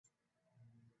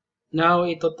Now,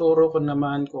 ituturo ko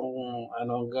naman kung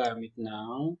ano ang gamit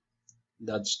ng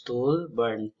dodge tool,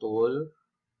 burn tool,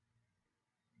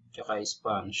 tsaka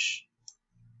sponge.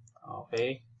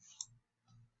 Okay?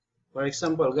 For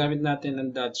example, gamit natin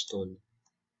ang dodge tool.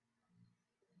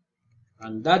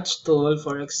 Ang dodge tool,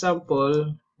 for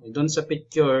example, doon sa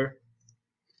picture,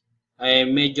 ay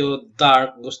medyo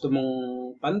dark, gusto mong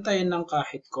pantayin ng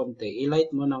kahit konti,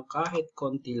 i-light mo ng kahit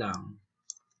konti lang.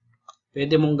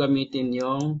 Pwede mong gamitin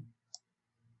yung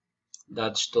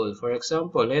dodge tool. For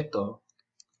example, ito,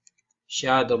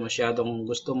 masyadong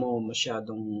gusto mo,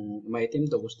 masyadong maitim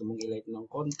to, gusto mong i-light ng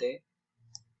konti.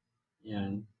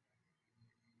 Yan.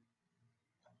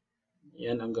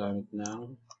 Yan ang gamit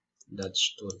ng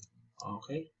dodge tool.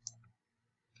 Okay?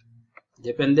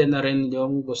 Depende na rin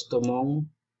yung gusto mong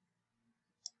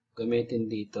gamitin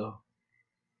dito.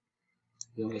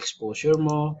 Yung exposure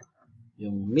mo,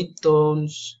 yung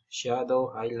midtones,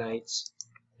 shadow, highlights.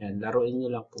 Yan, laruin nyo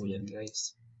lang po yan,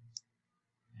 guys.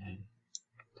 Yan.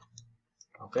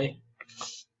 Okay?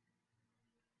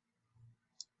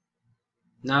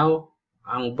 Now,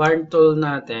 ang burn tool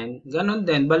natin, ganun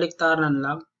din, baliktaran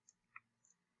lang.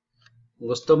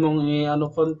 Gusto mong i-ano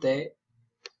konti,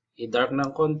 i-dark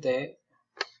ng konti,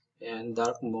 yan,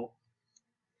 dark mo.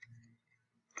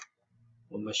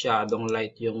 Kung masyadong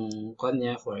light yung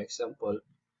kanya, for example,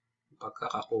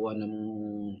 pagkakakuha ng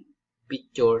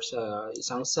picture sa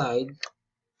isang side,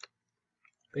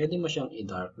 pwede mo siyang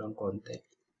i-dark ng konti.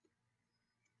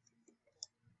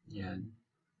 Yan.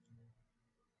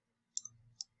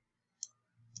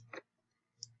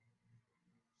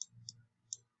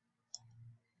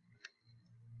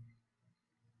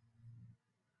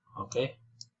 Okay?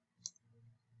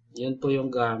 Yun po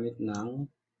yung gamit ng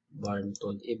burn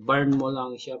tool. I-burn mo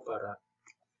lang siya para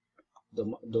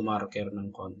dumarker ng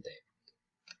konti.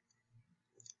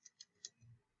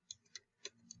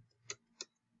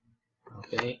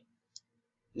 Okay?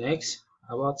 Next,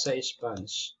 about sa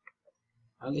sponge.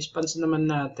 Ang sponge naman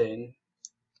natin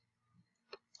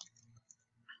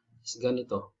is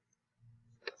ganito.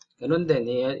 Ganun din,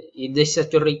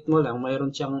 i-desaturate mo lang.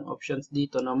 Mayroon siyang options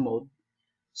dito na mode.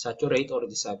 Saturate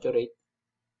or desaturate.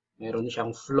 Mayroon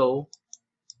siyang flow.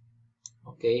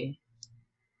 Okay?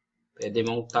 Pwede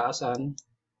mong taasan.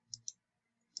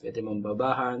 Pwede mong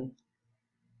babahan.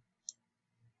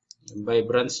 Yung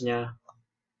vibrance niya.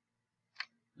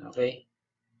 Okay?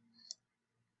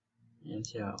 Yan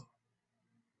siya.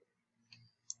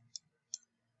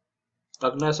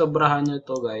 Pag nasobrahan nyo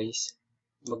to guys,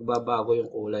 magbabago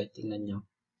yung kulay. Tingnan nyo.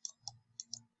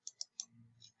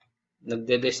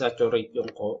 Nagde-desaturate yung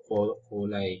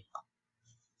kulay.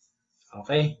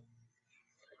 Okay?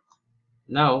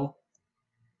 Now,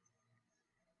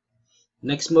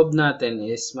 next move natin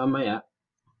is mamaya,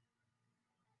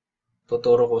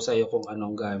 tuturo ko sa iyo kung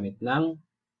anong gamit ng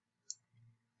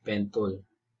pen tool.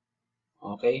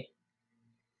 Okay?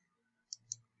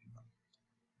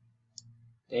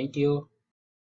 Thank you.